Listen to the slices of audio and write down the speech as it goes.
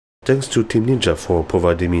Thanks to Team Ninja for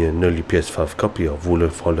providing me an early PS5 copy of Wo Long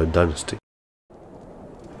Fallen Dynasty.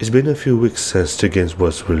 It's been a few weeks since the game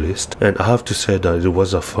was released, and I have to say that it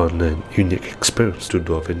was a fun and unique experience to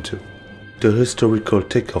delve into. The historical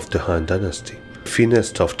take of the Han Dynasty,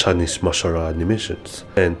 finesse of Chinese martial art animations,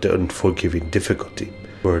 and the unforgiving difficulty,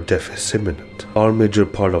 where death is imminent, are a major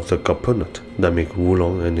part of the component that make Wo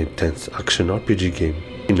Long an intense action RPG game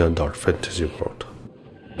in a dark fantasy world.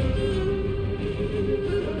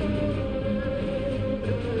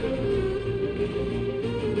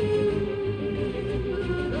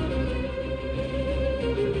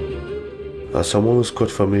 As someone who's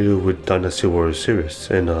quite familiar with Dynasty Warrior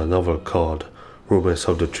series and a novel called Romance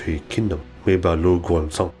of the Three Kingdoms made by Lu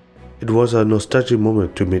Guanzhong, it was a nostalgic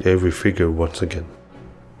moment to meet every figure once again.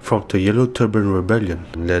 From the Yellow Turban Rebellion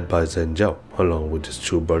led by Zhang Jiao along with his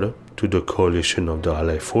true brother to the coalition of the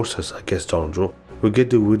allied forces against Dongzhou, we get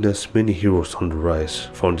to witness many heroes on the rise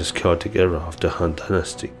from this chaotic era of the Han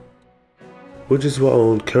Dynasty, which is what our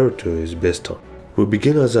own character is based on. We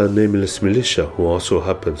begin as a nameless militia who also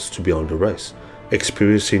happens to be on the rise,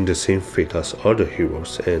 experiencing the same fate as other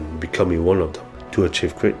heroes and becoming one of them to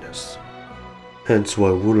achieve greatness. Hence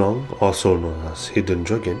why Wo Long, also known as Hidden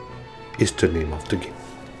Dragon, is the name of the game.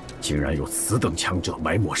 竟然有此等强者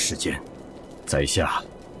埋没世间，在下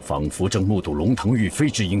仿佛正目睹龙腾欲飞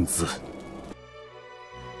之英姿。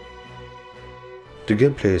 The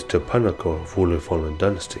gameplay is the pinnacle of Wo Long Fallen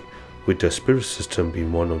Dynasty, with the spirit system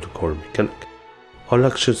being one of the core mechanics. All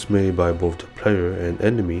actions made by both the player and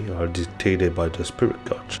enemy are dictated by the spirit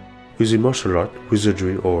gauge. Using martial art,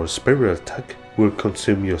 wizardry, or spirit attack will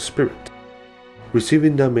consume your spirit.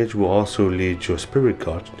 Receiving damage will also lead your spirit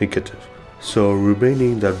gauge negative, so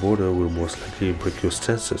remaining that border will most likely break your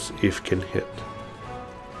stances if can hit.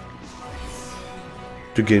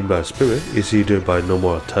 To gain by spirit is either by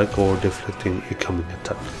normal attack or deflecting incoming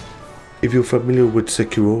attack. If you're familiar with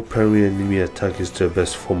Sekiro, parrying enemy attack is the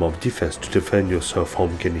best form of defense to defend yourself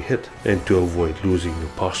from getting hit and to avoid losing your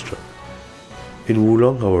posture. In Wo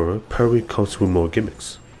Long, however, parry comes with more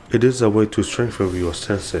gimmicks. It is a way to strengthen your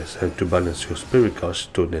senses and to balance your spirit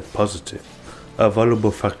gauge to net positive, a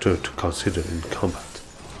valuable factor to consider in combat.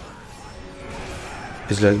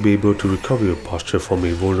 It's like being able to recover your posture from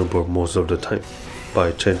being vulnerable most of the time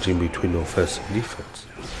by changing between offense and defense,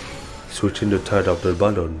 switching the tide of the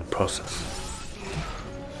battle in the process.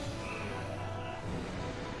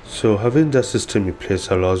 So having that system in place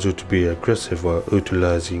allows you to be aggressive while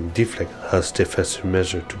utilizing deflect as defensive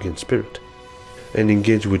measure to gain spirit, and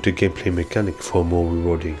engage with the gameplay mechanic for a more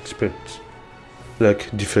rewarding experience,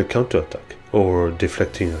 like deflect counterattack or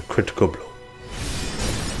deflecting a critical blow.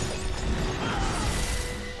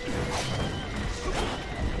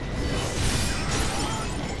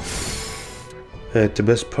 And the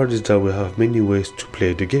best part is that we have many ways to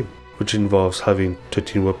play the game, which involves having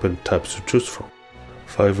 13 weapon types to choose from,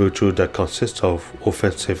 5 virtues that consist of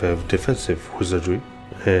offensive and defensive wizardry,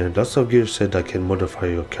 and lots of gear set that can modify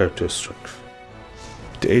your character's strength.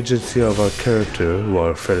 The agency of our character,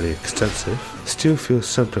 while fairly extensive, still feels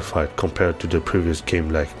simplified compared to the previous game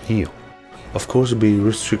like Neo. Of course, being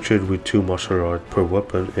restricted with 2 martial arts per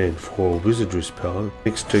weapon and 4 wizardry spells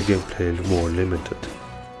makes the gameplay more limited.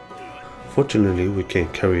 Fortunately, we can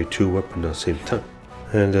carry 2 weapons at the same time,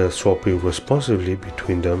 and swapping responsively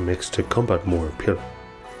between them makes the combat more appealing.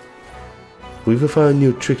 We even found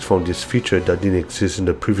new tricks from this feature that didn't exist in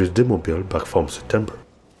the previous demo build back from September.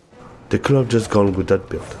 They could have just gone with that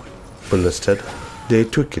build, but instead, they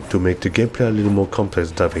tweaked it to make the gameplay a little more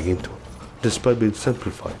complex diving into, despite being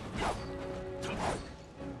simplified.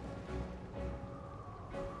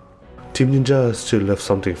 Team Ninja has still left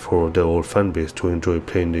something for the old fanbase to enjoy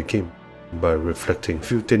playing the game, by reflecting a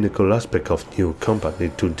few technical aspects of new combat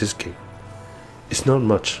into this game. It's not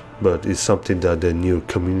much, but it's something that the new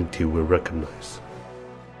community will recognize.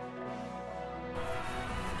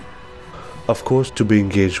 Of course, to be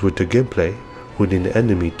engaged with the gameplay, we need an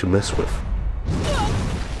enemy to mess with.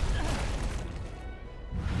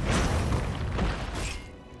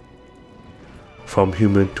 From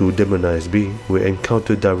human to demonized being, we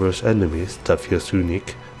encounter diverse enemies that feels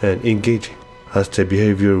unique and engaging, as their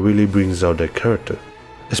behavior really brings out their character,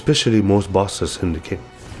 especially most bosses in the game.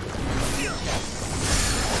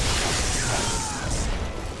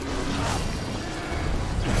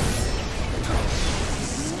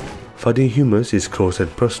 Fighting humans is close and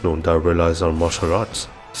personal that relies on martial arts.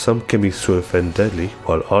 Some can be swift and deadly,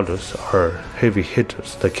 while others are heavy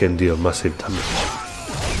hitters that can deal massive damage.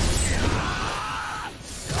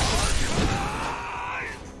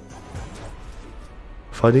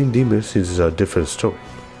 Fighting demons is a different story.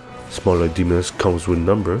 Smaller demons comes with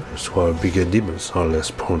numbers, while bigger demons are less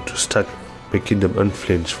prone to stagger, making them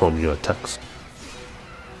unflinch from your attacks.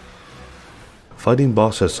 Fighting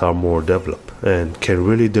bosses are more developed and can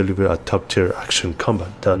really deliver a top-tier action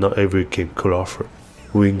combat that not every game could offer.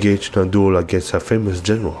 We engaged in a duel against a famous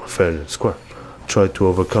general, fair and square, tried to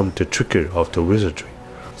overcome the trickery of the wizardry,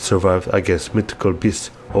 survived against mythical beasts,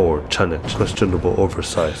 or challenged questionable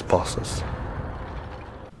oversized bosses.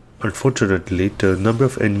 Unfortunately, the number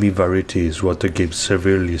of enemy variety is what the game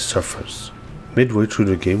severely suffers. Midway through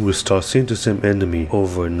the game, we start seeing the same enemy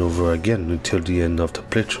over and over again until the end of the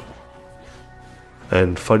playthrough.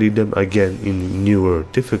 And fighting them again in newer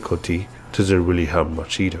difficulty doesn't really help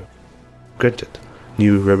much either. Granted,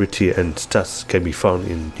 new rarity and stats can be found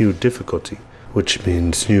in new difficulty, which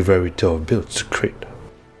means new variety of builds to create.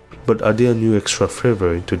 But adding a new extra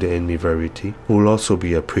flavor into the enemy variety will also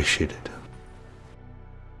be appreciated.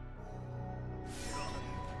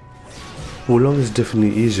 Wo Long is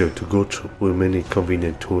definitely easier to go through with many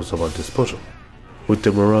convenient tools at our disposal. With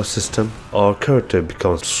the morale system, our character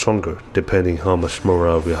becomes stronger depending how much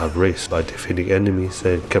morale we have raised by defeating enemies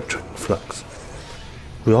and capturing flags.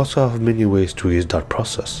 We also have many ways to ease that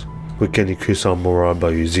process. We can increase our morale by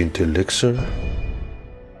using the elixir,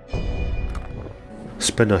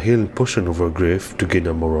 spend a healing potion over a grave to gain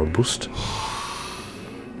a morale boost,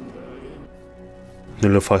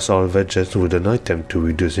 nullifies our vengeance with an item to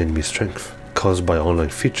reduce enemy strength caused by online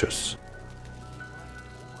features,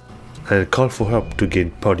 and call for help to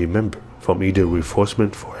gain party member from either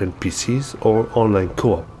reinforcement for NPCs or online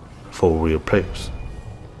co-op for real players.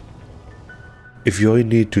 If you're in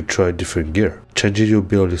need to try different gear, changing your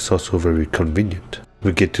build is also very convenient.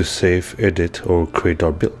 We get to save, edit, or create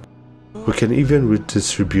our build. We can even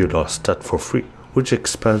redistribute our stat for free, which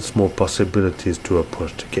expands more possibilities to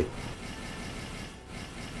approach the game.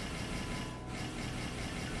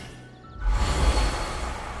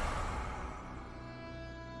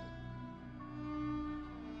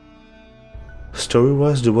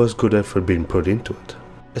 Story-wise, there was good effort being put into it,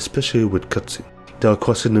 especially with cutscenes. They are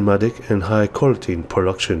quite cinematic and high quality in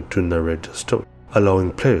production to narrate the story,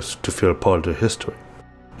 allowing players to feel part of the history.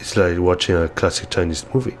 It's like watching a classic Chinese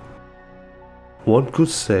movie. One could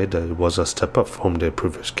say that it was a step up from the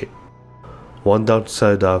previous game. One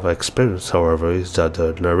downside I've experienced, however, is that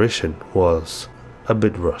the narration was a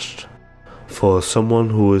bit rushed. For someone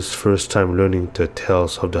who is first time learning the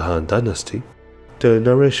tales of the Han Dynasty, the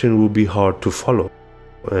narration will be hard to follow,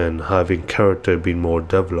 and having character being more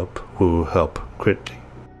developed will help greatly.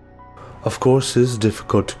 Of course, it's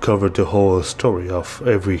difficult to cover the whole story of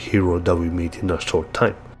every hero that we meet in a short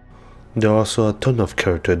time. There are also a ton of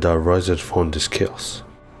character that rises from this chaos,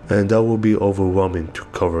 and that will be overwhelming to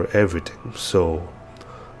cover everything, so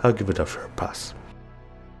I'll give it a fair pass.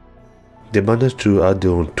 They managed to add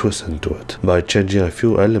their own twist into it by changing a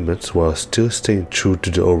few elements while still staying true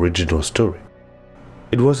to the original story.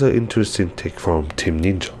 It was an interesting take from Team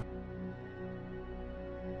Ninja.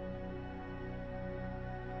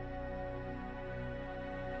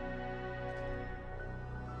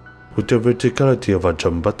 With the verticality of a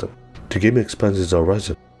jump button, the game expands its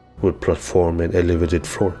horizon with platform and elevated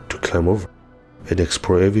floor to climb over and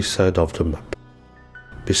explore every side of the map.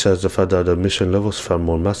 Besides the fact that the mission levels felt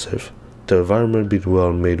more massive, the environment being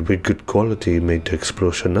well made with good quality made the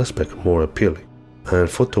exploration aspect more appealing, and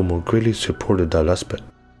photo more greatly supported that aspect.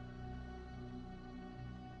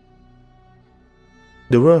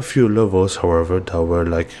 There were a few levels, however, that were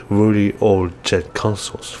like really old gen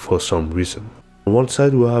consoles for some reason. On one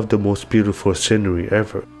side we have the most beautiful scenery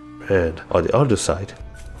ever, and on the other side,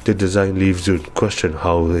 the design leaves you to question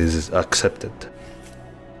how it is accepted.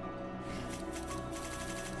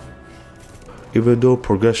 Even though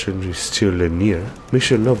progression is still linear,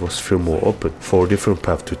 mission levels feel more open for different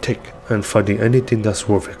paths to take, and finding anything that's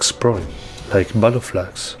worth exploring, like battle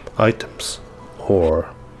flags, items,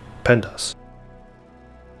 or pandas.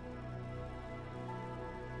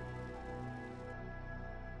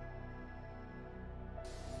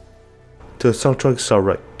 The soundtracks are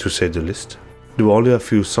right, to say the least. There were only a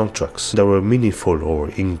few soundtracks that were meaningful or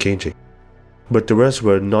engaging, but the rest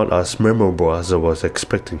were not as memorable as I was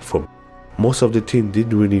expecting from me. Most of the theme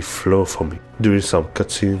didn't really flow for me during some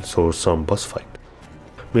cutscenes or some boss fight.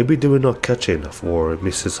 Maybe they were not catchy enough or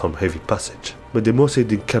missing some heavy passage, but they mostly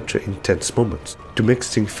did capture intense moments to make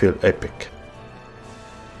things feel epic.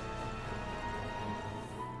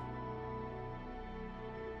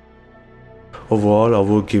 Overall, I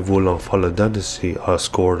will give Wo Long Fallen Dynasty a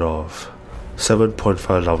score of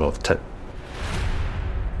 7.5 out of 10.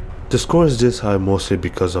 The score is this high mostly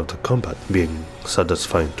because of the combat being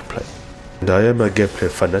satisfying to play. And I am a gameplay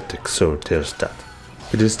fanatic, so there's that.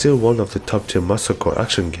 It is still one of the top tier mastercore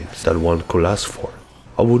action games that one could ask for.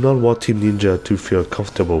 I would not want Team Ninja to feel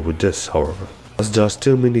comfortable with this, however, as there are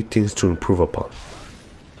still many things to improve upon.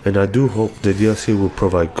 And I do hope the DLC will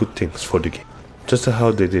provide good things for the game, just as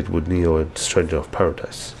how they did with Neo and Stranger of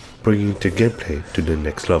Paradise, bringing the gameplay to the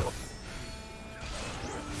next level.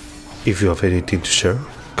 If you have anything to share,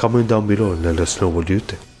 comment down below and let us know what you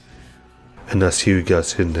think. And I'll see you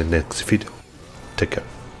guys in the next video. Take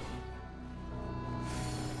care.